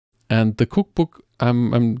And the cookbook,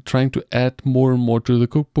 I'm trying to add more and more to the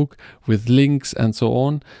cookbook with links and so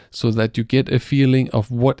on, so that you get a feeling of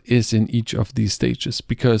what is in each of these stages.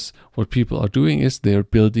 Because what people are doing is they're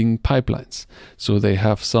building pipelines. So they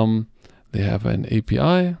have an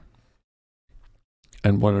API.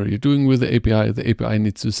 And what are you doing with the API? The API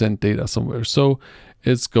needs to send data somewhere. So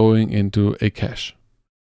it's going into a cache.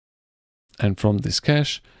 And from this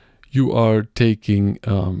cache, you are taking,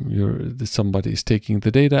 somebody is taking the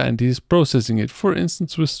data and he's processing it, for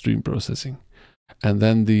instance, with stream processing. And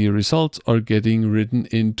then the results are getting written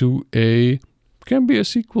into can be a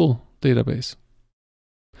SQL database.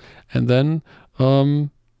 And then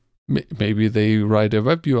maybe they write a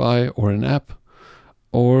web UI or an app,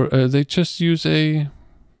 or they just use a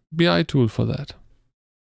BI tool for that.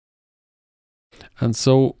 And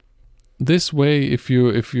so this way, if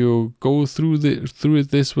you go through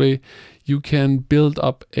it this way, you can build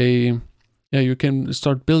up you can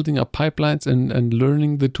start building up pipelines and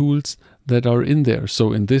learning the tools that are in there.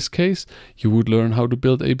 So in this case, you would learn how to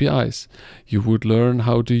build APIs. You would learn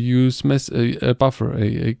how to use a buffer,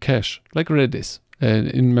 a cache, like Redis, an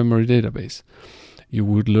in-memory database. You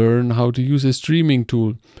would learn how to use a streaming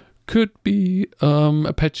tool. Could be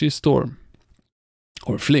Apache Storm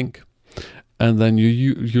or Flink. And then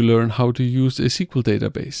you learn how to use a SQL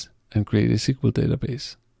database and create a SQL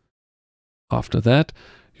database. After that,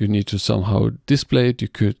 you need to somehow display it. You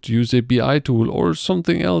could use a BI tool or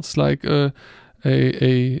something else like a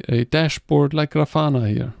dashboard like Grafana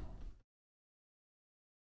here.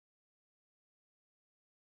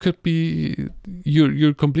 Could be,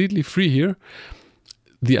 you're completely free here.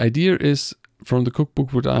 The idea is, from the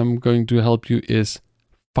cookbook, what I'm going to help you is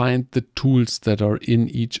find the tools that are in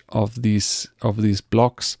each of these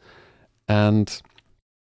blocks and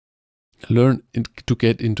learn to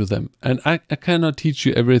get into them. And I cannot teach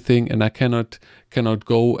you everything, and I cannot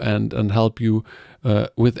go and help you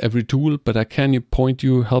with every tool, but I can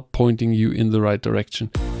help pointing you in the right direction.